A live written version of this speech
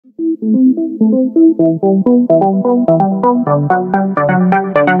The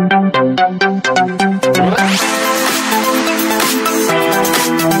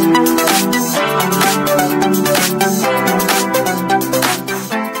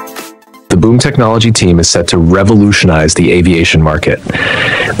Boom Technology team is set to revolutionize the aviation market.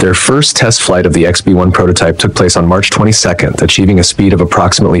 Their first test flight of the XB1 prototype took place on March 22nd, achieving a speed of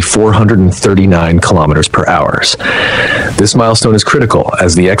approximately 439 kilometers per hour. This milestone is critical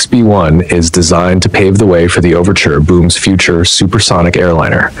as the XB1 is designed to pave the way for the Overture, Boom's future supersonic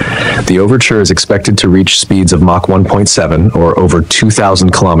airliner. The Overture is expected to reach speeds of Mach 1.7 or over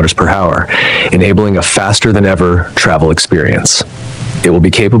 2,000 kilometers per hour, enabling a faster than ever travel experience. It will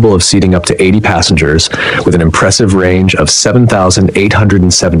be capable of seating up to 80 passengers with an impressive range of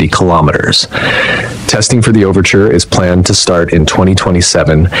 7,870 kilometers. Testing for the Overture is planned to start in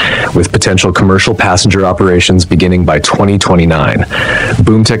 2027, with potential commercial passenger operations beginning by 2029.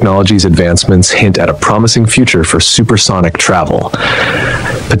 Boom Technology's advancements hint at a promising future for supersonic travel,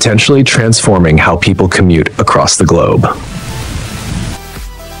 potentially transforming how people commute across the globe.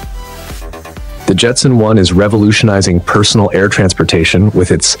 The Jetson 1 is revolutionizing personal air transportation with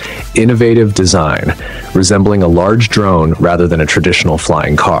its innovative design, resembling a large drone rather than a traditional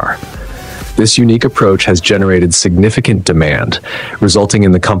flying car. This unique approach has generated significant demand, resulting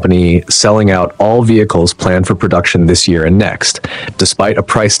in the company selling out all vehicles planned for production this year and next, despite a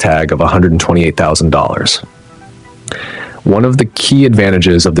price tag of $128,000. One of the key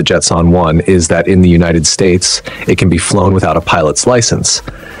advantages of the Jetson 1 is that in the United States, it can be flown without a pilot's license,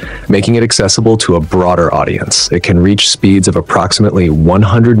 making it accessible to a broader audience. It can reach speeds of approximately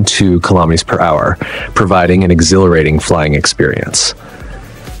 102 kilometers per hour, providing an exhilarating flying experience.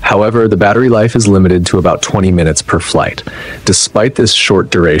 However, the battery life is limited to about 20 minutes per flight. Despite this short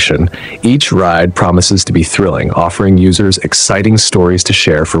duration, each ride promises to be thrilling, offering users exciting stories to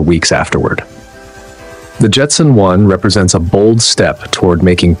share for weeks afterward. The Jetson 1 represents a bold step toward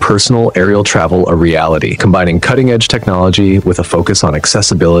making personal aerial travel a reality, combining cutting-edge technology with a focus on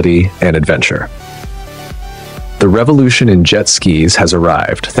accessibility and adventure. The revolution in jet skis has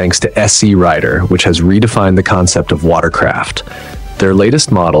arrived thanks to SC Rider, which has redefined the concept of watercraft. Their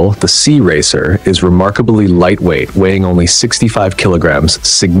latest model, the Sea Racer, is remarkably lightweight, weighing only 65 kilograms,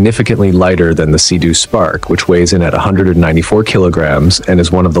 significantly lighter than the Sea-Doo Spark, which weighs in at 194 kilograms and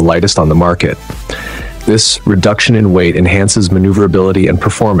is one of the lightest on the market. This reduction in weight enhances maneuverability and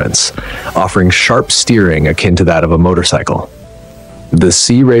performance, offering sharp steering akin to that of a motorcycle. The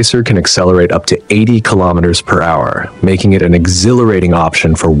Sea Racer can accelerate up to 80 kilometers per hour, making it an exhilarating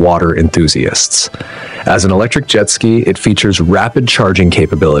option for water enthusiasts. As an electric jet ski, it features rapid charging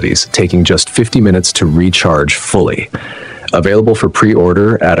capabilities, taking just 50 minutes to recharge fully. Available for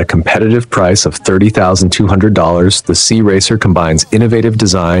pre-order at a competitive price of $30,200, the Sea Racer combines innovative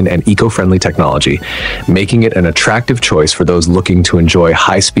design and eco-friendly technology, making it an attractive choice for those looking to enjoy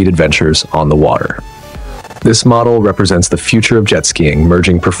high-speed adventures on the water. This model represents the future of jet skiing,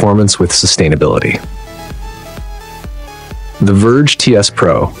 merging performance with sustainability. The Verge TS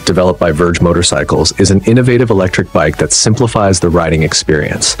Pro, developed by Verge Motorcycles, is an innovative electric bike that simplifies the riding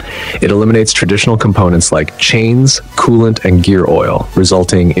experience. It eliminates traditional components like chains, coolant, and gear oil,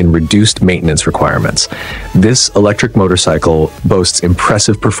 resulting in reduced maintenance requirements. This electric motorcycle boasts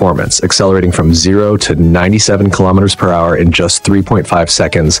impressive performance, accelerating from 0 to 97 kilometers per hour in just 3.5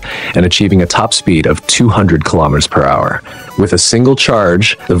 seconds and achieving a top speed of 200 kilometers per hour. With a single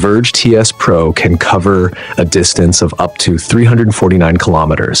charge, the Verge TS Pro can cover a distance of up to 349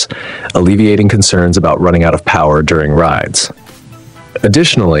 kilometers, alleviating concerns about running out of power during rides.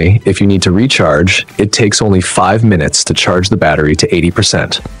 Additionally, if you need to recharge, it takes only 5 minutes to charge the battery to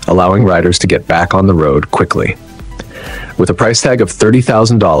 80%, allowing riders to get back on the road quickly. With a price tag of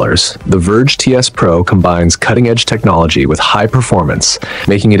 $30,000, the Verge TS Pro combines cutting-edge technology with high performance,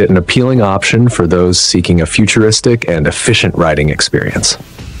 making it an appealing option for those seeking a futuristic and efficient riding experience.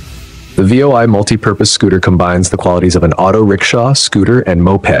 The VOI multi-purpose scooter combines the qualities of an auto rickshaw, scooter, and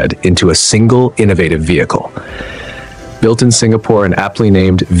moped into a single innovative vehicle. Built in Singapore and aptly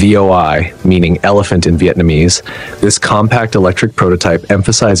named VOI, meaning elephant in Vietnamese, this compact electric prototype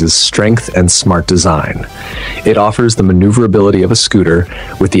emphasizes strength and smart design. It offers the maneuverability of a scooter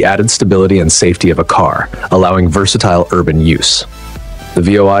with the added stability and safety of a car, allowing versatile urban use. The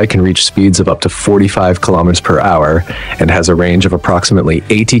VOI can reach speeds of up to 45 kilometers per hour and has a range of approximately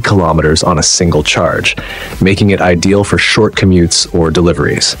 80 kilometers on a single charge, making it ideal for short commutes or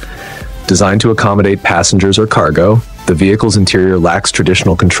deliveries. Designed to accommodate passengers or cargo, the vehicle's interior lacks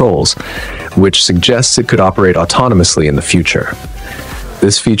traditional controls, which suggests it could operate autonomously in the future.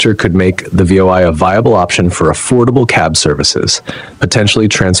 This feature could make the VOI a viable option for affordable cab services, potentially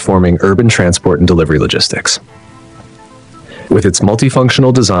transforming urban transport and delivery logistics. With its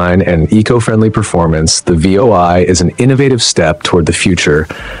multifunctional design and eco-friendly performance, the VOI is an innovative step toward the future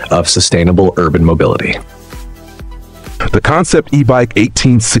of sustainable urban mobility. The concept Ebike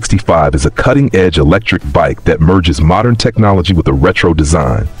 1865 is a cutting-edge electric bike that merges modern technology with a retro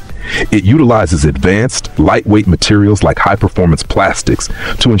design. It utilizes advanced, lightweight materials like high-performance plastics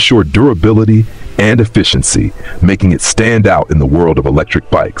to ensure durability and efficiency, making it stand out in the world of electric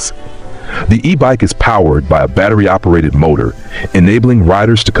bikes. The e-bike is powered by a battery-operated motor, enabling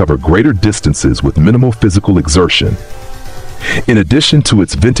riders to cover greater distances with minimal physical exertion. In addition to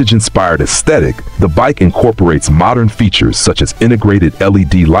its vintage-inspired aesthetic, the bike incorporates modern features such as integrated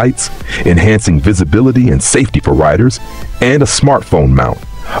LED lights, enhancing visibility and safety for riders, and a smartphone mount,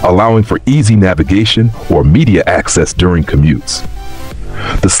 allowing for easy navigation or media access during commutes.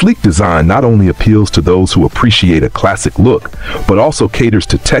 The sleek design not only appeals to those who appreciate a classic look, but also caters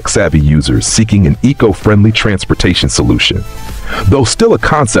to tech-savvy users seeking an eco-friendly transportation solution. Though still a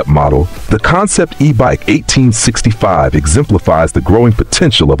concept model, the concept Ebike 1865 exemplifies the growing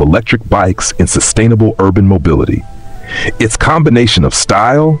potential of electric bikes in sustainable urban mobility. Its combination of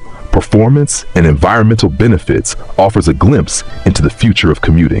style, performance, and environmental benefits offers a glimpse into the future of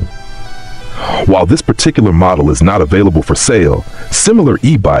commuting. While this particular model is not available for sale, similar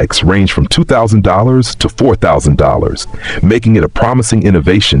e-bikes range from $2,000 to $4,000, making it a promising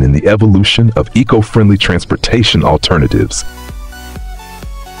innovation in the evolution of eco-friendly transportation alternatives.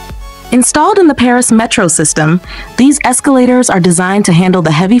 Installed in the Paris metro system, these escalators are designed to handle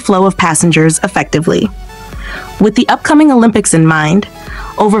the heavy flow of passengers effectively. With the upcoming Olympics in mind,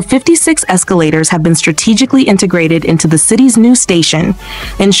 over 56 escalators have been strategically integrated into the city's new station,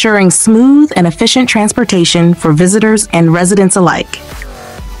 ensuring smooth and efficient transportation for visitors and residents alike.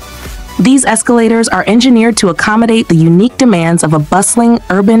 These escalators are engineered to accommodate the unique demands of a bustling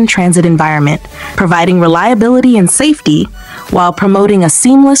urban transit environment, providing reliability and safety while promoting a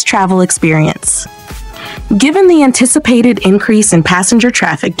seamless travel experience. Given the anticipated increase in passenger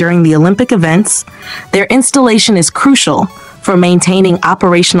traffic during the Olympic events, their installation is crucial for maintaining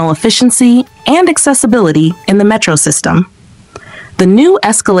operational efficiency and accessibility in the metro system. The new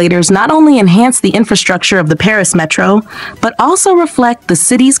escalators not only enhance the infrastructure of the Paris Metro, but also reflect the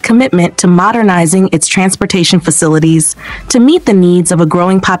city's commitment to modernizing its transportation facilities to meet the needs of a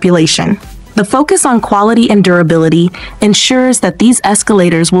growing population. The focus on quality and durability ensures that these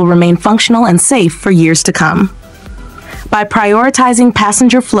escalators will remain functional and safe for years to come. By prioritizing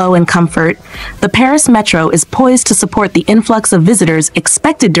passenger flow and comfort, the Paris Metro is poised to support the influx of visitors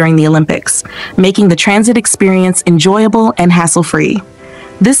expected during the Olympics, making the transit experience enjoyable and hassle-free.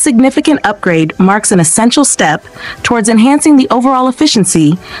 This significant upgrade marks an essential step towards enhancing the overall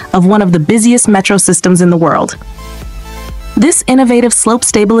efficiency of one of the busiest metro systems in the world. This innovative slope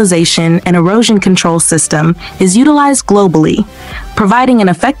stabilization and erosion control system is utilized globally, providing an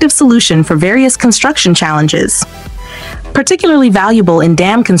effective solution for various construction challenges. Particularly valuable in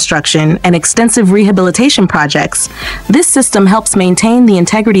dam construction and extensive rehabilitation projects, this system helps maintain the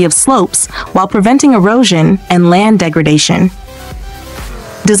integrity of slopes while preventing erosion and land degradation.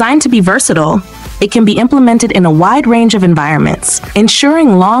 Designed to be versatile, it can be implemented in a wide range of environments,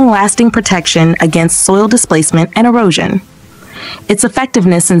 ensuring long-lasting protection against soil displacement and erosion. Its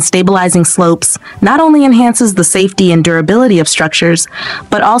effectiveness in stabilizing slopes not only enhances the safety and durability of structures,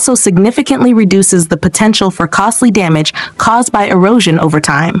 but also significantly reduces the potential for costly damage caused by erosion over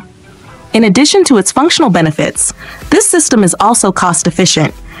time. In addition to its functional benefits, this system is also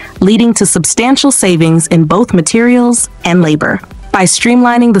cost-efficient, leading to substantial savings in both materials and labor. By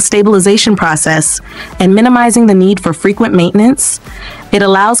streamlining the stabilization process and minimizing the need for frequent maintenance, it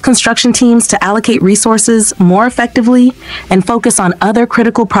allows construction teams to allocate resources more effectively and focus on other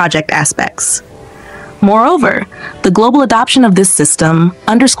critical project aspects. Moreover, the global adoption of this system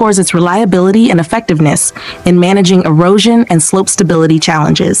underscores its reliability and effectiveness in managing erosion and slope stability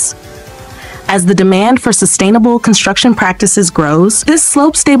challenges. As the demand for sustainable construction practices grows, this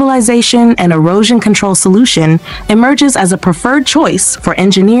slope stabilization and erosion control solution emerges as a preferred choice for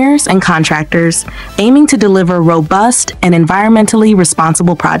engineers and contractors aiming to deliver robust and environmentally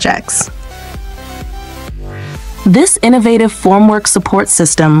responsible projects. This innovative formwork support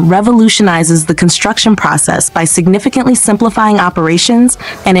system revolutionizes the construction process by significantly simplifying operations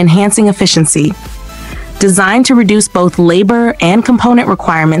and enhancing efficiency. Designed to reduce both labor and component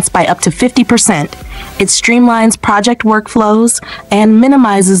requirements by up to 50%, it streamlines project workflows and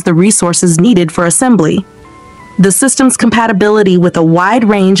minimizes the resources needed for assembly. The system's compatibility with a wide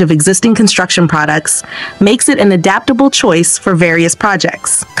range of existing construction products makes it an adaptable choice for various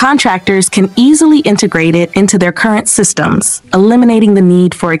projects. Contractors can easily integrate it into their current systems, eliminating the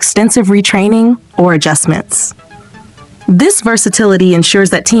need for extensive retraining or adjustments. This versatility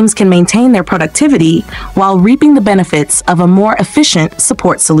ensures that teams can maintain their productivity while reaping the benefits of a more efficient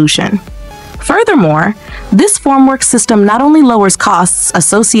support solution. Furthermore, this formwork system not only lowers costs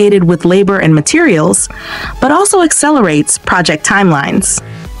associated with labor and materials, but also accelerates project timelines.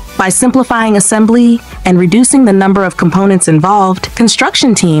 By simplifying assembly and reducing the number of components involved,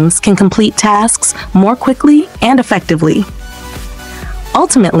 construction teams can complete tasks more quickly and effectively.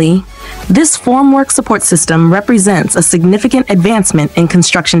 Ultimately, this formwork support system represents a significant advancement in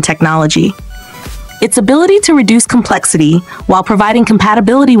construction technology. Its ability to reduce complexity while providing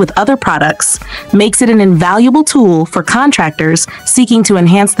compatibility with other products makes it an invaluable tool for contractors seeking to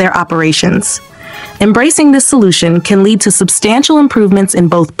enhance their operations. Embracing this solution can lead to substantial improvements in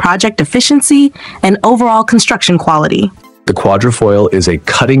both project efficiency and overall construction quality. The quadrofoil is a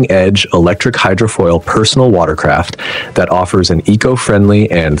cutting-edge electric hydrofoil personal watercraft that offers an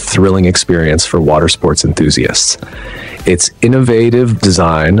eco-friendly and thrilling experience for water sports enthusiasts. Its innovative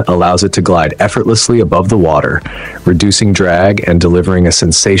design allows it to glide effortlessly above the water, reducing drag and delivering a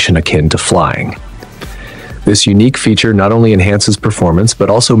sensation akin to flying. This unique feature not only enhances performance, but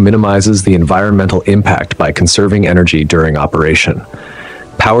also minimizes the environmental impact by conserving energy during operation.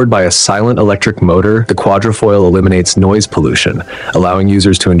 Powered by a silent electric motor, the quadrofoil eliminates noise pollution, allowing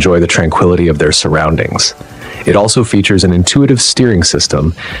users to enjoy the tranquility of their surroundings. It also features an intuitive steering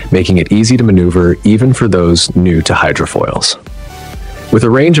system, making it easy to maneuver even for those new to hydrofoils. With a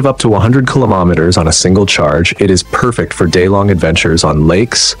range of up to 100 kilometers on a single charge, it is perfect for day-long adventures on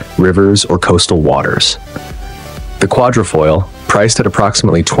lakes, rivers, or coastal waters. The quadrofoil, priced at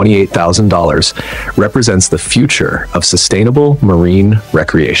approximately $28,000, represents the future of sustainable marine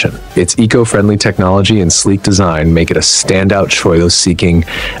recreation. Its eco-friendly technology and sleek design make it a standout choice seeking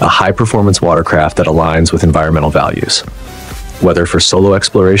a high-performance watercraft that aligns with environmental values. Whether for solo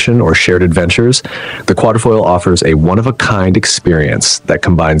exploration or shared adventures, the quadrofoil offers a one-of-a-kind experience that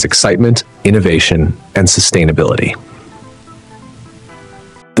combines excitement, innovation, and sustainability.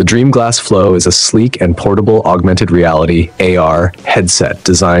 The Dreamglass Flow is a sleek and portable augmented reality (AR) headset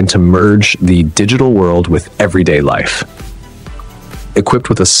designed to merge the digital world with everyday life. Equipped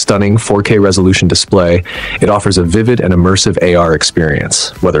with a stunning 4K resolution display, it offers a vivid and immersive AR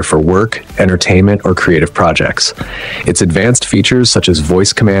experience, whether for work, entertainment, or creative projects. Its advanced features such as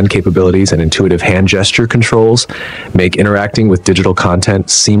voice command capabilities and intuitive hand gesture controls make interacting with digital content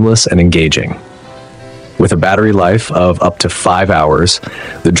seamless and engaging. With a battery life of up to 5 hours,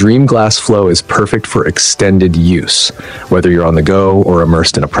 the Dreamglass Flow is perfect for extended use, whether you're on the go or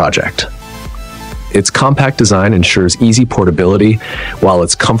immersed in a project. Its compact design ensures easy portability, while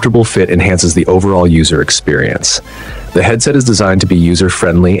its comfortable fit enhances the overall user experience. The headset is designed to be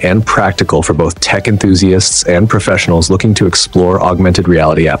user-friendly and practical for both tech enthusiasts and professionals looking to explore augmented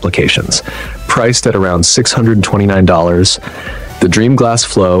reality applications. Priced at around $629, the Dreamglass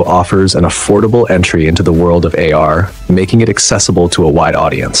Flow offers an affordable entry into the world of AR, making it accessible to a wide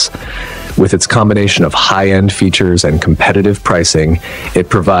audience. With its combination of high-end features and competitive pricing, it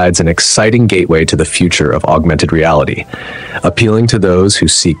provides an exciting gateway to the future of augmented reality, appealing to those who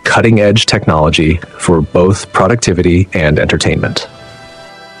seek cutting-edge technology for both productivity and entertainment.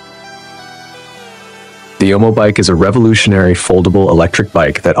 The Yomo bike is a revolutionary foldable electric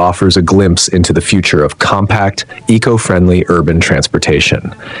bike that offers a glimpse into the future of compact, eco-friendly urban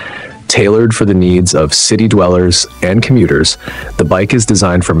transportation. Tailored for the needs of city dwellers and commuters, the bike is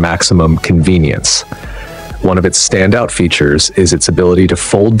designed for maximum convenience. One of its standout features is its ability to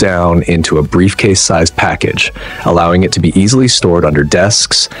fold down into a briefcase-sized package, allowing it to be easily stored under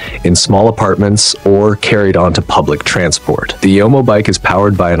desks, in small apartments, or carried onto public transport. The Yomo bike is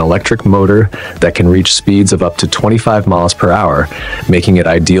powered by an electric motor that can reach speeds of up to 25 miles per hour, making it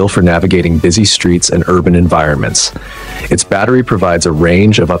ideal for navigating busy streets and urban environments. Its battery provides a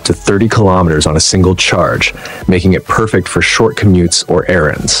range of up to 30 kilometers on a single charge, making it perfect for short commutes or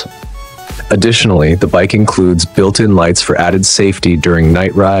errands. Additionally, the bike includes built-in lights for added safety during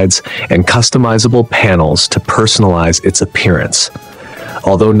night rides and customizable panels to personalize its appearance.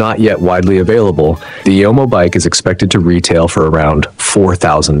 Although not yet widely available, the Yomo bike is expected to retail for around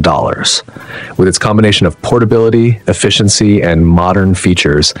 $4,000. With its combination of portability, efficiency, and modern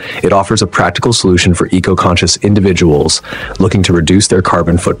features, it offers a practical solution for eco-conscious individuals looking to reduce their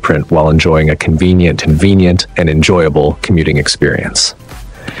carbon footprint while enjoying a convenient, and enjoyable commuting experience.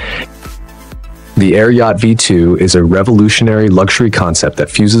 The Air Yacht V2 is a revolutionary luxury concept that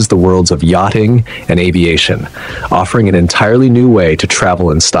fuses the worlds of yachting and aviation, offering an entirely new way to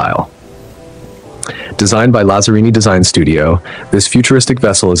travel in style. Designed by Lazzarini Design Studio, this futuristic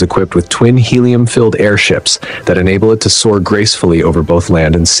vessel is equipped with twin helium-filled airships that enable it to soar gracefully over both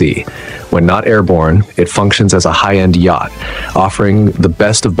land and sea. When not airborne, it functions as a high-end yacht, offering the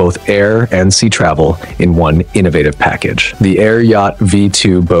best of both air and sea travel in one innovative package. The Air Yacht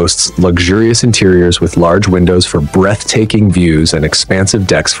V2 boasts luxurious interiors with large windows for breathtaking views and expansive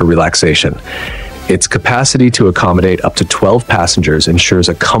decks for relaxation. Its capacity to accommodate up to 12 passengers ensures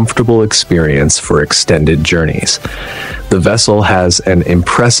a comfortable experience for extended journeys. The vessel has an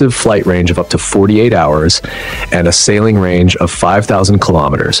impressive flight range of up to 48 hours and a sailing range of 5,000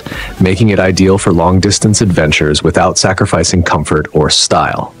 kilometers, making it ideal for long-distance adventures without sacrificing comfort or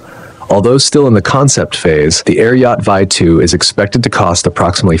style. Although still in the concept phase, the Air Yacht V2 is expected to cost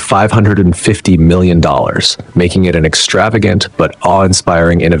approximately $550 million, making it an extravagant but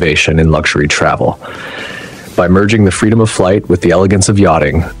awe-inspiring innovation in luxury travel. By merging the freedom of flight with the elegance of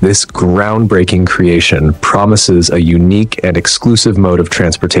yachting, this groundbreaking creation promises a unique and exclusive mode of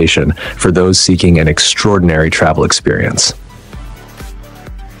transportation for those seeking an extraordinary travel experience.